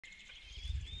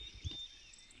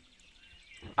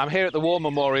I'm here at the War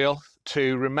Memorial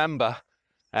to remember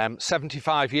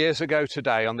 75 years ago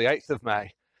today, on the 8th of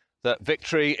May, that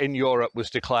victory in Europe was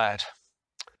declared.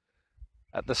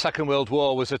 The Second World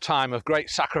War was a time of great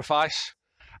sacrifice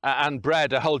and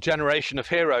bred a whole generation of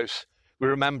heroes. We're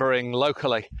remembering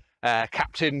locally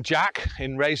Captain Jack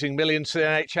in raising millions to the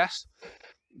NHS.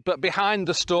 But behind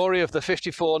the story of the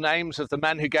 54 names of the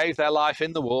men who gave their life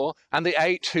in the war and the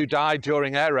 8 who died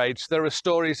during air raids, there are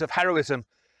stories of heroism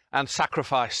and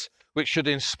sacrifice which should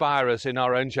inspire us in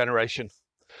our own generation.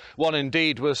 One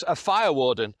indeed was a fire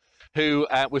warden who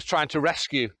was trying to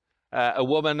rescue a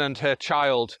woman and her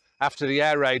child after the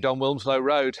air raid on Wilmslow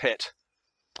Road hit.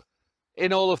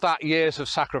 In all of that years of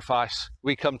sacrifice,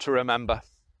 we come to remember.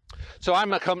 So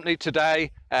I'm accompanied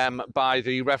today by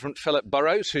the Reverend Philip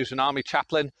Burrows, who's an army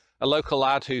chaplain, a local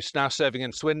lad who's now serving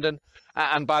in Swindon,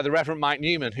 and by the Reverend Mike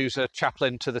Newman, who's a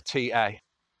chaplain to the TA.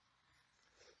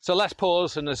 So let's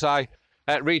pause, and as I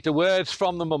read the words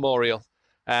from the memorial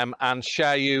and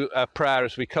share you a prayer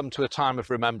as we come to a time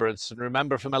of remembrance, and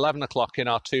remember from 11 o'clock in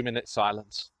our 2-minute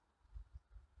silence.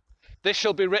 This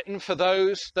shall be written for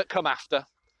those that come after,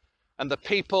 and the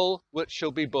people which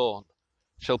shall be born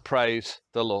shall praise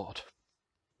the Lord.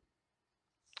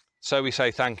 So we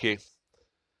say thank you.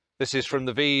 This is from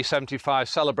the VE75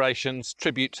 celebrations,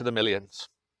 Tribute to the Millions.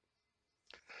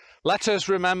 Let us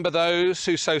remember those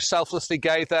who so selflessly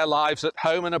gave their lives at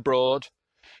home and abroad,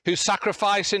 whose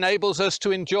sacrifice enables us to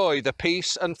enjoy the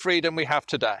peace and freedom we have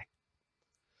today.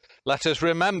 Let us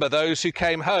remember those who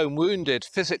came home wounded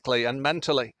physically and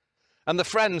mentally, and the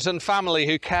friends and family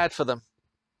who cared for them.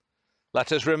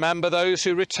 Let us remember those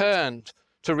who returned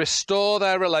to restore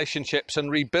their relationships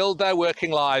and rebuild their working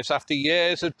lives after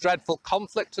years of dreadful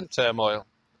conflict and turmoil.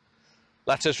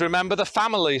 Let us remember the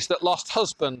families that lost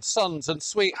husbands, sons and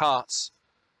sweethearts.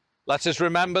 Let us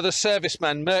remember the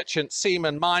servicemen, merchants,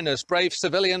 seamen, miners, brave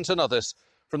civilians and others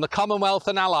from the Commonwealth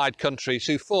and Allied countries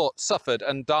who fought, suffered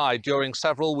and died during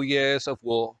several years of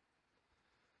war.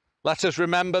 Let us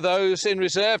remember those in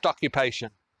reserved occupation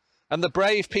and the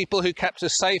brave people who kept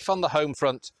us safe on the home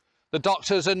front, the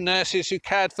doctors and nurses who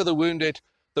cared for the wounded,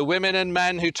 the women and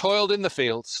men who toiled in the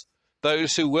fields,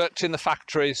 those who worked in the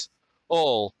factories,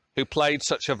 all who played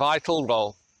such a vital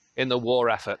role in the war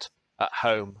effort at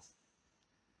home.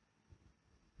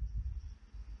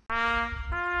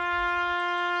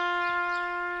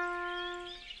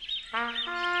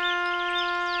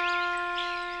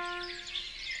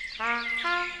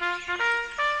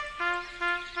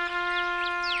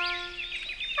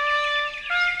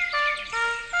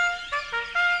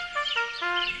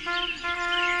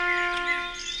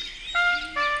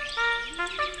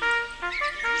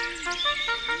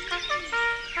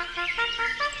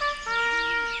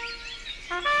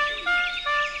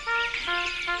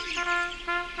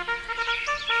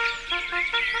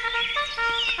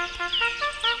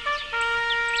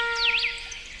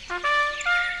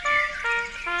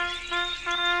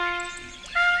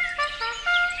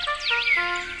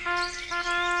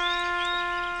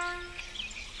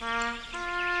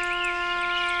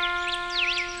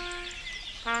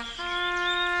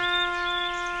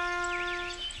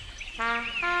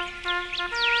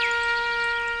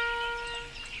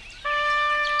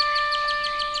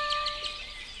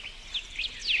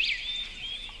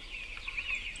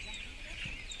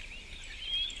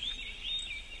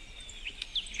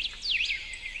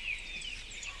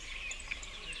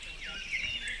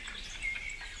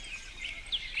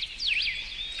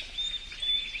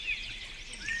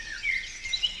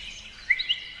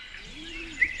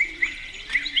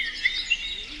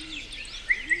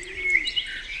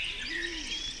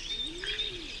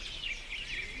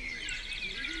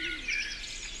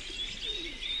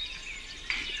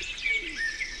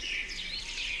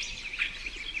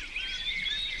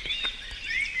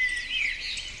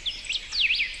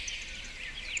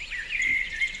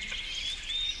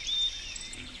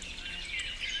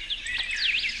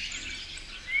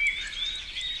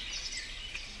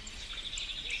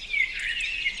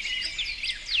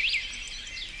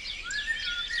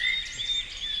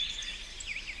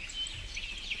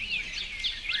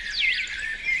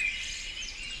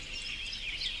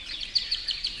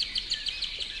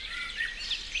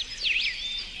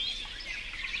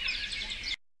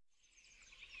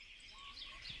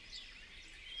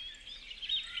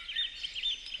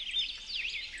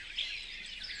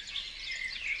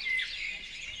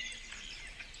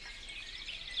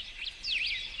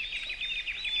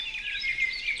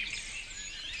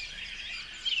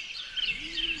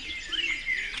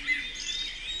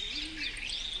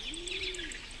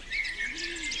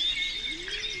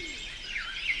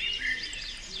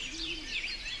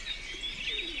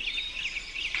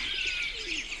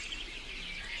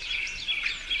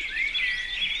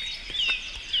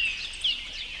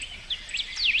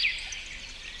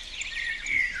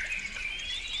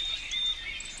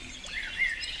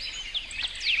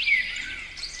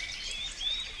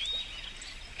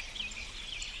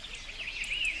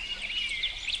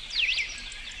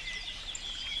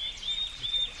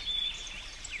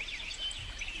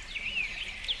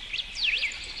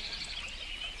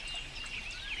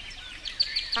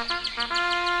 Well,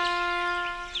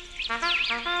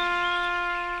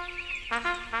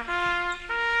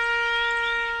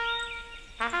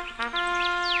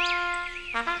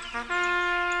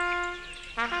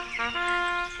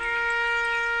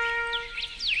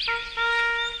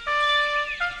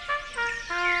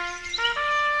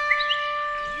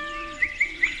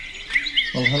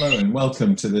 hello and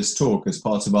welcome to this talk as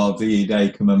part of our VE Day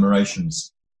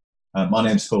commemorations. My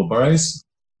name's Phil Burrows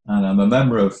and I'm a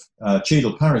member of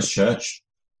Cheadle Parish Church,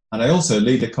 and I also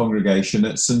lead a congregation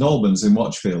at St Albans in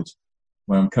Watchfield,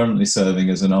 where I'm currently serving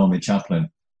as an army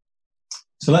chaplain.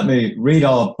 So let me read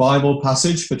our Bible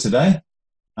passage for today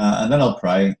and then I'll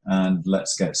pray and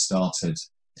let's get started.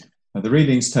 The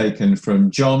reading's taken from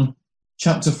John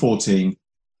chapter 14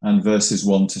 and verses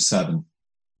 1 to 7.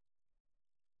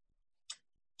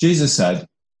 Jesus said,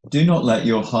 "Do not let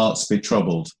your hearts be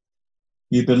troubled.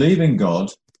 You believe in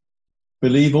God,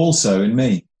 believe also in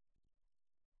me.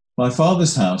 My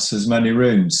Father's house has many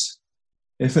rooms.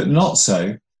 If it not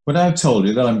so, would I have told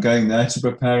you that I'm going there to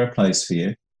prepare a place for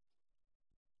you?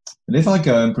 And if I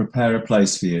go and prepare a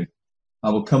place for you,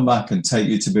 I will come back and take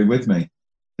you to be with me,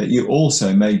 that you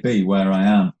also may be where I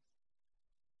am.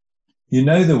 You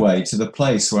know the way to the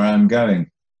place where I am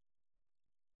going."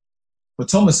 But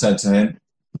Thomas said to him,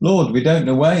 "Lord, we don't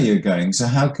know where you're going, so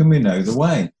how can we know the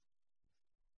way?"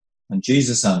 And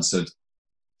Jesus answered,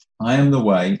 "I am the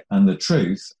way and the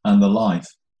truth and the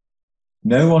life.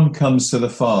 No one comes to the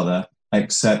Father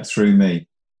except through me.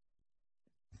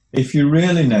 If you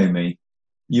really know me,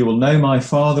 you will know my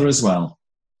Father as well.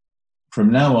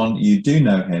 From now on, you do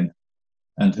know him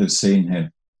and have seen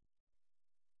him."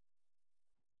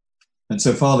 And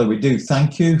so, Father, we do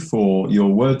thank you for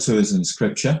your word to us in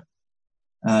Scripture.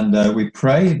 And we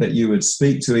pray that you would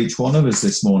speak to each one of us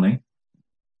this morning,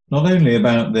 not only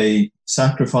about the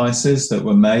sacrifices that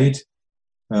were made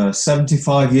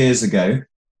 75 years ago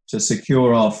to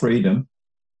secure our freedom,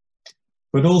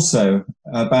 but also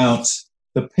about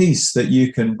the peace that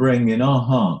you can bring in our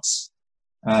hearts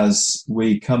as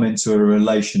we come into a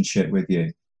relationship with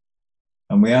you.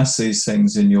 And we ask these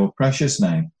things in your precious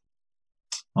name.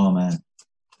 Amen.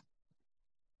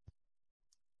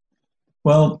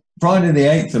 Well, Friday the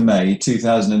 8th of May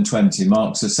 2020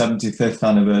 marks the 75th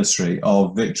anniversary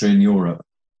of victory in Europe.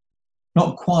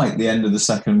 Not quite the end of the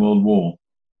Second World War.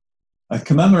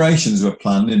 Commemorations were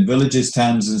planned in villages,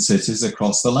 towns and cities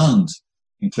across the land,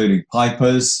 including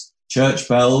pipers, church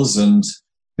bells and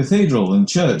cathedral and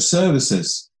church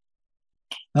services.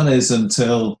 That is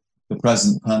until the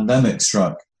present pandemic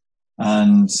struck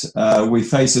and we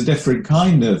face a different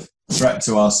kind of threat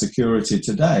to our security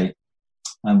today.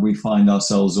 And we find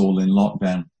ourselves all in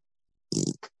lockdown.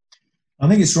 I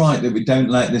think it's right that we don't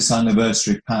let this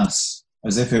anniversary pass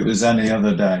as if it was any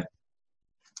other day.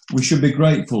 We should be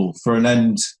grateful for an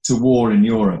end to war in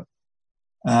Europe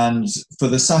and for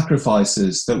the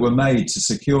sacrifices that were made to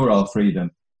secure our freedom.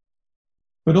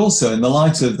 But also, in the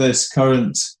light of this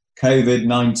current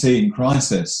COVID-19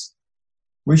 crisis,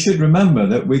 we should remember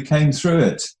that we came through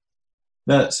it,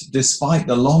 that despite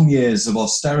the long years of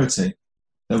austerity,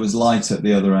 there was light at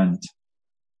the other end.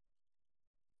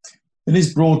 In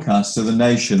his broadcast to the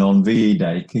nation on VE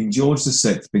Day, King George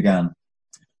VI began,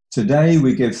 "Today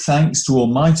we give thanks to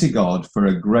Almighty God for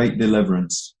a great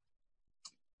deliverance."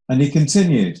 And he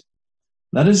continued,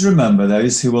 "Let us remember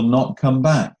those who will not come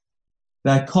back,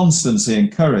 their constancy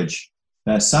and courage,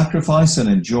 their sacrifice and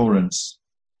endurance.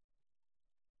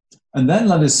 And then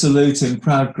let us salute in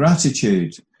proud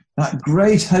gratitude that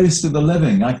great host of the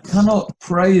living. I cannot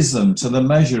praise them to the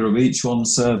measure of each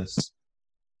one's service.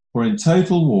 For in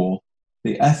total war,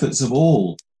 the efforts of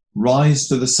all rise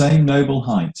to the same noble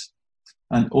height,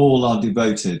 and all are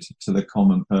devoted to the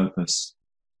common purpose."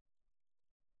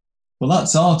 Well,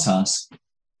 that's our task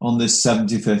on this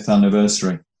 75th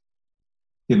anniversary.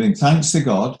 Giving thanks to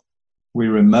God, we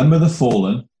remember the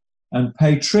fallen and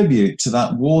pay tribute to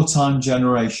that wartime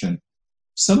generation,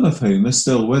 some of whom are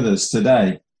still with us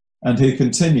today, and who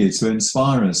continue to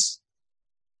inspire us.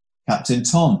 Captain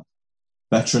Tom,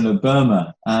 veteran of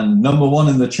Burma and #1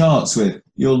 in the charts with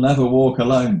 "You'll Never Walk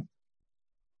Alone."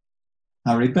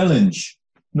 Harry Billinge,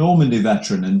 Normandy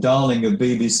veteran and darling of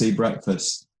BBC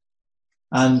Breakfast.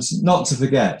 And not to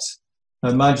forget,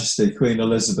 Her Majesty Queen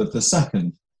Elizabeth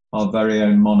II, our very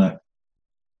own monarch.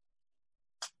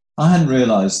 I hadn't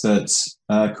realised that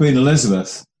Queen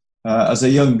Elizabeth, as a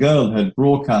young girl, had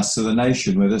broadcast to the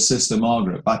nation with her sister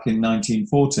Margaret back in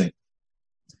 1940.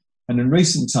 And in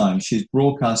recent times, she's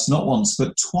broadcast not once,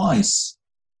 but twice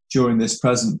during this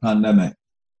present pandemic,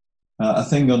 a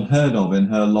thing unheard of in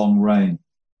her long reign.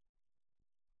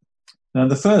 Now,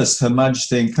 the first, Her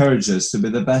Majesty encouraged us to be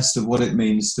the best of what it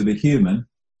means to be human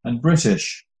and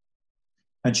British.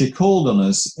 And she called on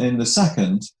us in the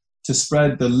second to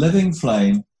spread the living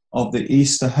flame of the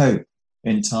Easter hope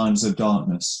in times of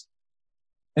darkness.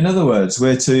 In other words,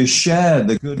 we're to share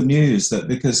the good news that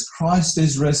because Christ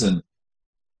is risen,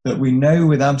 that we know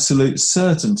with absolute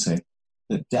certainty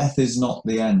that death is not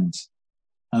the end,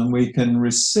 and we can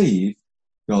receive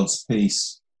God's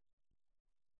peace.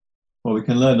 Well, we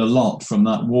can learn a lot from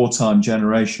that wartime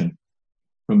generation,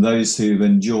 from those who've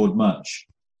endured much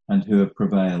and who have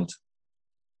prevailed.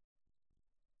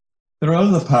 There are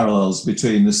other parallels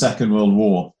between the Second World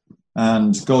War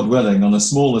and, God willing, on a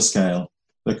smaller scale,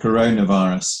 the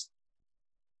coronavirus.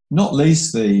 Not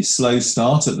least the slow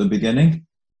start at the beginning,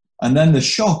 and then the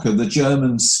shock of the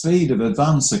German speed of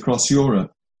advance across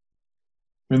Europe.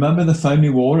 Remember the phony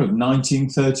war of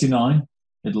 1939?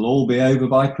 It'll all be over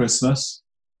by Christmas.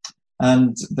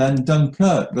 And then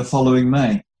Dunkirk the following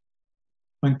May,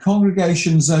 when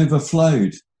congregations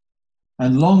overflowed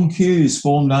and long queues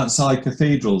formed outside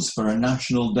cathedrals for a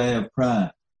national day of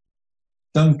prayer.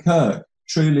 Dunkirk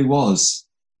truly was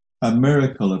a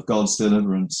miracle of God's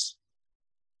deliverance.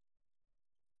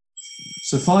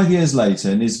 So 5 years later,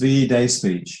 in his VE Day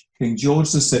speech, King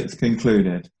George VI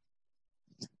concluded,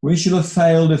 "We shall have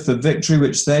failed if the victory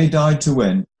which they died to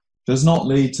win does not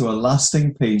lead to a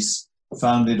lasting peace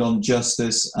founded on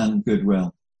justice and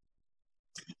goodwill.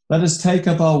 Let us take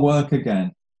up our work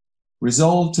again,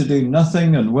 resolved to do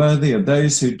nothing unworthy of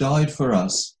those who died for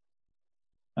us,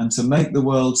 and to make the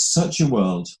world such a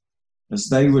world as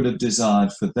they would have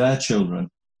desired for their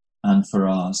children and for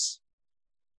ours."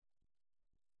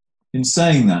 In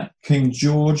saying that, King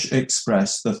George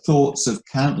expressed the thoughts of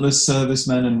countless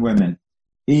servicemen and women,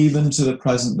 even to the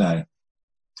present day,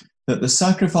 that the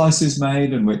sacrifices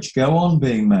made and which go on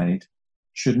being made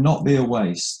should not be a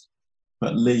waste,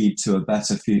 but lead to a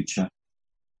better future.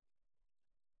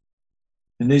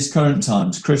 In these current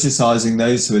times, criticising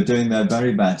those who are doing their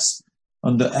very best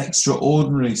under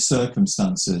extraordinary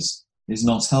circumstances is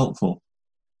not helpful.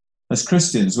 As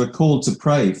Christians, we're called to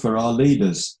pray for our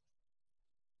leaders.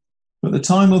 But the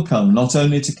time will come not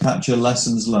only to capture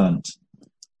lessons learnt,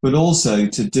 but also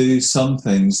to do some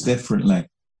things differently.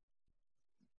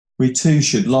 We too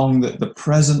should long that the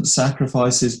present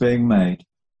sacrifices being made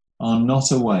are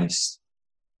not a waste,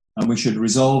 and we should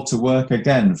resolve to work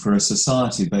again for a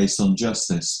society based on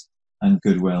justice and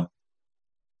goodwill.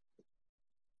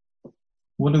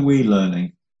 What are we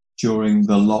learning during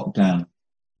the lockdown?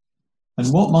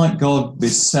 And what might God be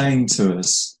saying to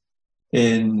us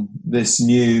in this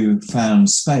new found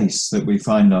space that we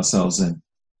find ourselves in?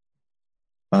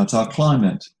 About our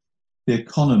climate, the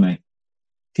economy,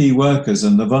 key workers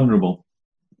and the vulnerable.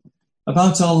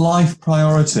 About our life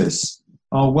priorities,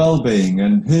 our well-being,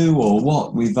 and who or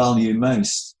what we value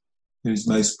most, who's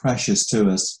most precious to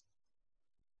us.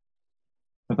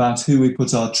 About who we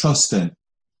put our trust in,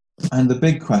 and the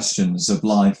big questions of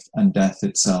life and death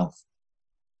itself.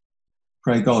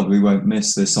 Pray God we won't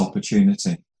miss this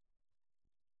opportunity.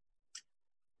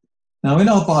 Now, in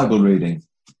our Bible reading,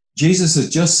 Jesus has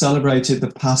just celebrated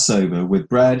the Passover with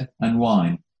bread and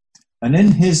wine, and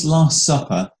in his Last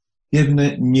Supper, given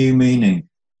it new meaning.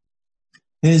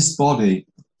 His body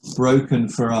broken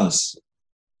for us,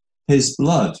 his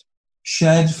blood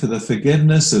shed for the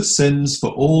forgiveness of sins for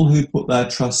all who put their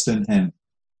trust in him.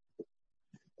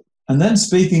 And then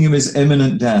speaking of his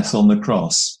imminent death on the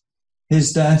cross,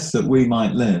 his death that we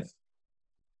might live,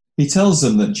 he tells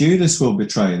them that Judas will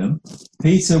betray them,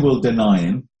 Peter will deny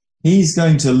him, he's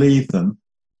going to leave them,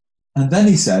 and then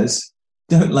he says,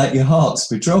 "Don't let your hearts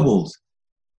be troubled."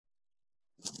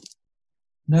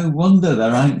 No wonder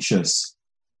they're anxious,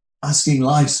 asking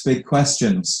life's big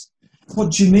questions.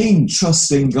 What do you mean,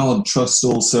 trusting God, trust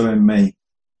also in me?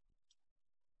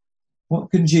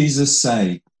 What can Jesus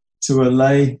say to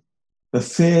allay the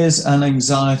fears and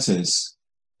anxieties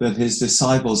that his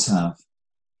disciples have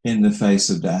in the face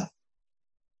of death?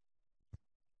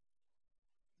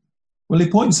 Well, he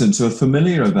points them to a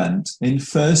familiar event in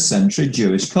first century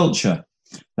Jewish culture,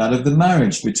 that of the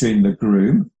marriage between the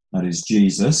groom, that is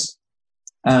Jesus,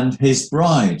 and his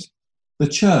bride, the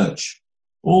church,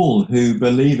 all who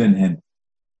believe in him.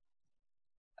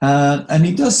 And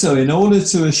he does so in order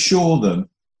to assure them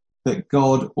that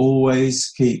God always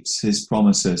keeps his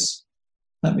promises.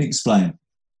 Let me explain.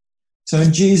 So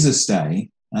in Jesus' day,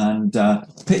 and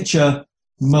picture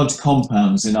mud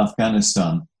compounds in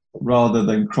Afghanistan rather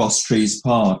than Cross Trees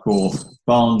Park or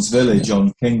Barnes Village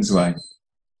on Kingsway.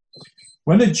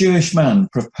 When a Jewish man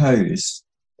proposed,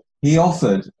 he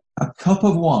offered a cup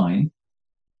of wine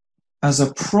as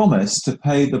a promise to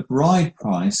pay the bride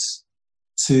price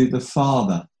to the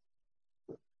Father.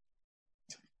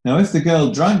 Now, if the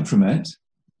girl drank from it,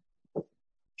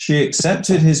 she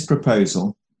accepted his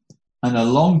proposal, and a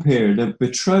long period of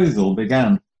betrothal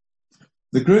began.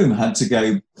 The groom had to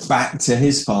go back to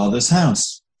his father's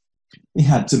house. He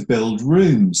had to build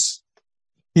rooms.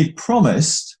 He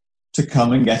promised to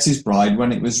come and get his bride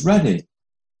when it was ready,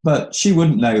 but she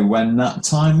wouldn't know when that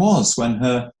time was, when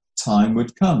her time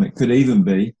would come. It could even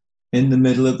be in the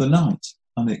middle of the night,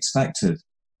 unexpected.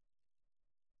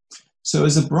 So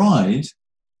as a bride,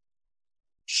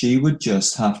 she would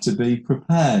just have to be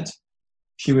prepared.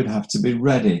 She would have to be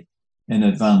ready in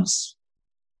advance.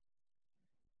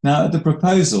 Now, at the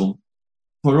proposal,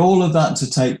 for all of that to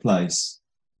take place,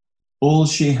 all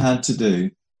she had to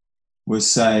do was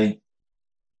say,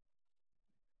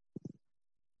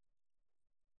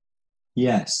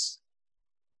 "Yes,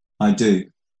 I do."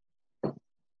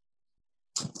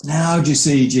 Now, do you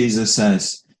see, Jesus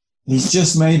says, he's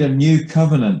just made a new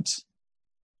covenant,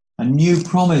 a new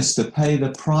promise to pay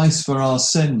the price for our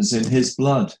sins in his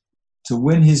blood, to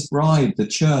win his bride, the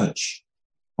church,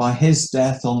 by his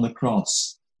death on the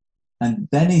cross. And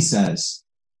then he says,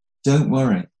 don't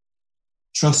worry,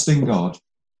 trust in God,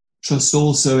 trust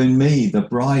also in me, the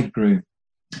bridegroom.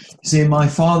 You see, in my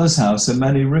Father's house are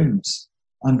many rooms.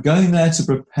 I'm going there to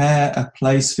prepare a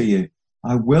place for you.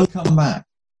 I will come back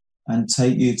and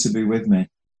take you to be with me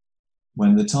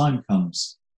when the time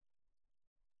comes.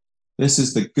 This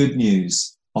is the good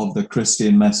news of the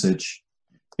Christian message.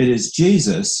 It is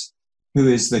Jesus who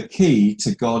is the key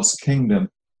to God's kingdom.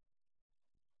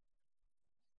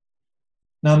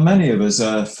 Now, many of us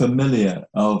are familiar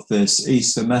of this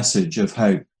Easter message of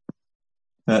hope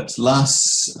that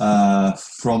lasts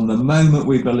from the moment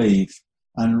we believe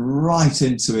and right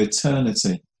into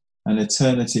eternity, and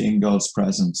eternity in God's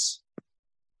presence.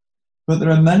 But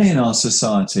there are many in our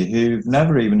society who've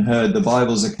never even heard the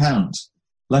Bible's account,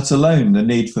 let alone the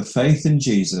need for faith in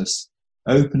Jesus,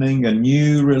 opening a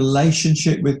new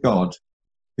relationship with God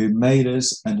who made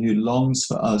us and who longs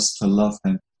for us to love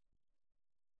him.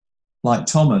 Like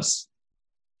Thomas,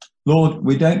 Lord,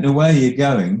 we don't know where you're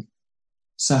going,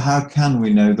 so how can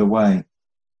we know the way?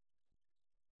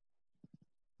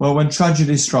 Well, when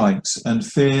tragedy strikes and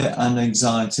fear and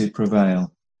anxiety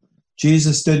prevail,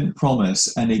 Jesus didn't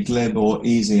promise any glib or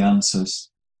easy answers.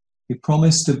 He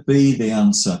promised to be the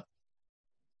answer.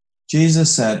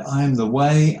 Jesus said, I am the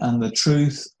way and the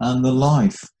truth and the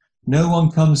life. No one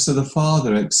comes to the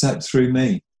Father except through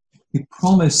me. He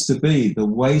promised to be the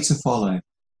way to follow,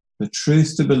 the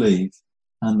truth to believe,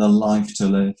 and the life to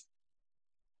live.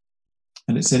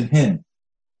 And it's in him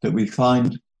that we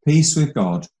find peace with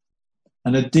God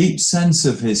and a deep sense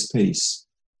of his peace,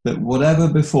 that whatever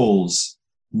befalls,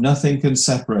 nothing can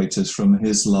separate us from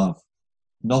his love,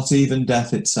 not even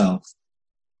death itself.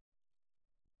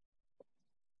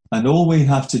 And all we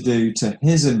have to do to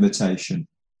his invitation,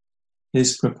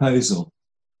 his proposal,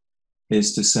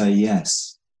 is to say,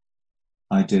 yes,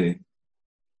 I do.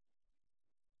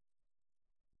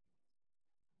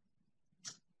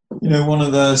 You know, one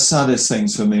of the saddest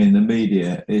things for me in the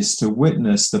media is to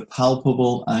witness the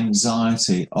palpable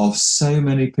anxiety of so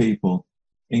many people,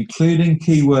 including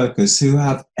key workers who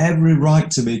have every right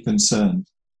to be concerned,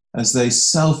 as they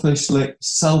selflessly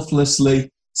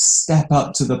step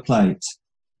up to the plate,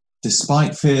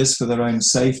 despite fears for their own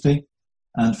safety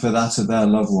and for that of their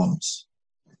loved ones.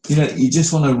 You know, you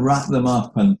just want to wrap them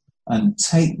up and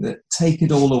take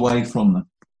it all away from them.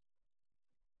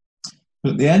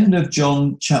 But at the end of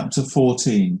John chapter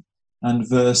 14 and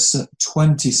verse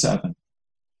 27,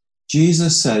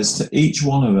 Jesus says to each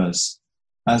one of us,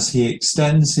 as he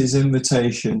extends his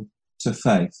invitation to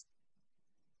faith,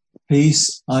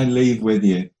 peace I leave with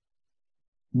you.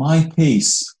 My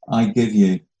peace I give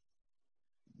you.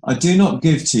 I do not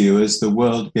give to you as the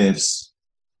world gives.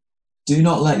 Do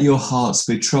not let your hearts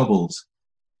be troubled,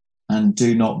 and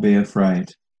do not be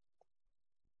afraid.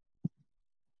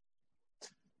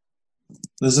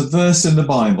 There's a verse in the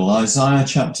Bible, Isaiah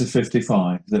chapter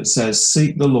 55, that says,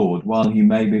 seek the Lord while he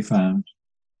may be found.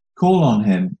 Call on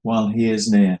him while he is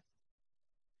near.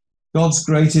 God's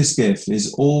greatest gift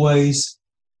is always,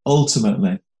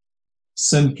 ultimately,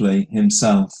 simply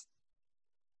himself.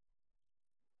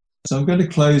 So I'm going to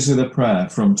close with a prayer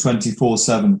from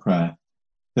 24/7 prayer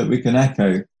that we can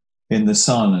echo in the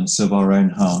silence of our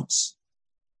own hearts.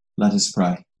 Let us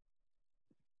pray.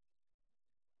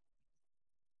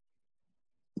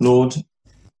 Lord,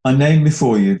 I name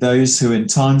before you those who in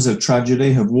times of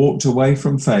tragedy have walked away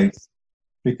from faith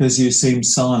because you seem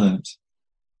silent,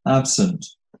 absent,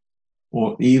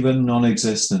 or even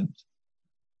non-existent.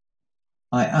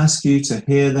 I ask you to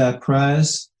hear their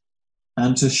prayers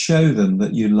and to show them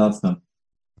that you love them.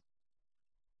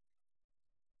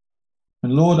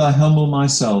 And Lord, I humble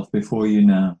myself before you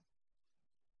now.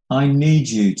 I need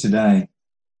you today.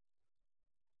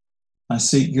 I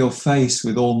seek your face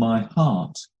with all my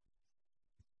heart.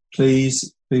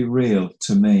 Please be real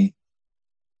to me.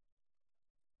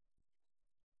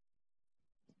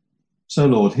 So,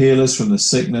 Lord, heal us from the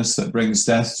sickness that brings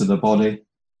death to the body.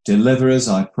 Deliver us,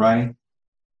 I pray.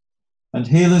 And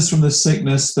heal us from the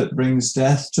sickness that brings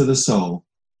death to the soul.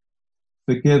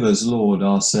 Forgive us, Lord,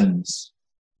 our sins.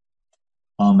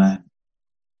 Amen.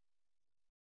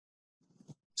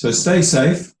 So stay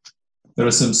safe. There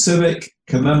are some civic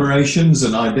commemorations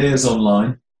and ideas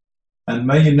online, and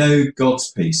may you know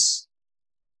God's peace.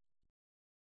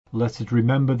 Let us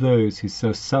remember those who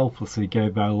so selflessly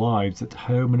gave their lives at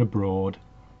home and abroad,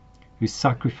 whose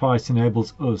sacrifice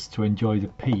enables us to enjoy the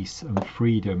peace and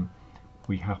freedom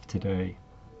we have today.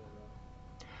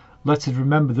 Let us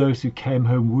remember those who came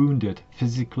home wounded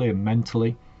physically and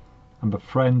mentally, and the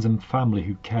friends and family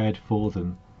who cared for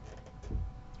them.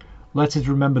 Let us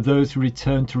remember those who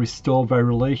returned to restore their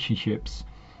relationships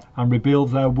and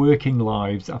rebuild their working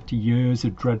lives after years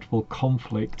of dreadful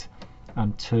conflict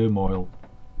and turmoil.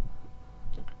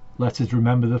 Let us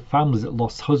remember the families that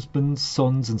lost husbands,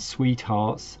 sons and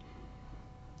sweethearts.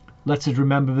 Let us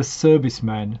remember the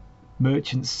servicemen,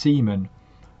 merchant seamen,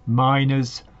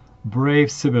 miners, brave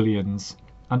civilians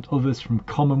and others from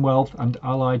Commonwealth and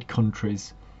Allied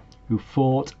countries who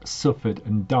fought, suffered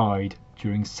and died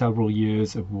during several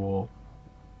years of war.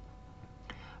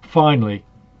 Finally,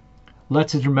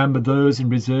 let us remember those in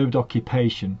reserved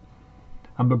occupation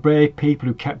and the brave people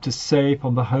who kept us safe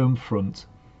on the home front,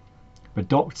 the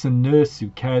doctors and nurses who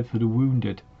cared for the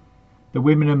wounded, the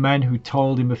women and men who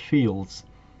toiled in the fields,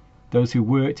 those who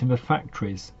worked in the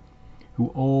factories, who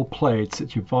all played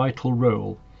such a vital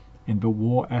role in the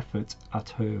war effort at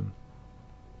home.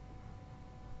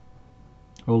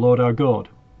 O Lord our God,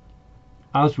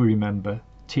 as we remember,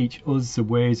 teach us the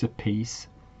ways of peace.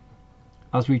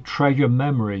 As we treasure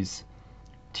memories,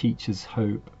 teach us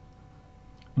hope.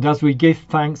 And as we give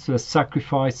thanks for the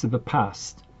sacrifice of the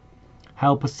past,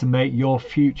 help us to make your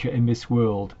future in this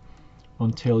world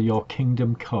until your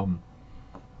kingdom come.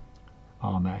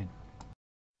 Amen.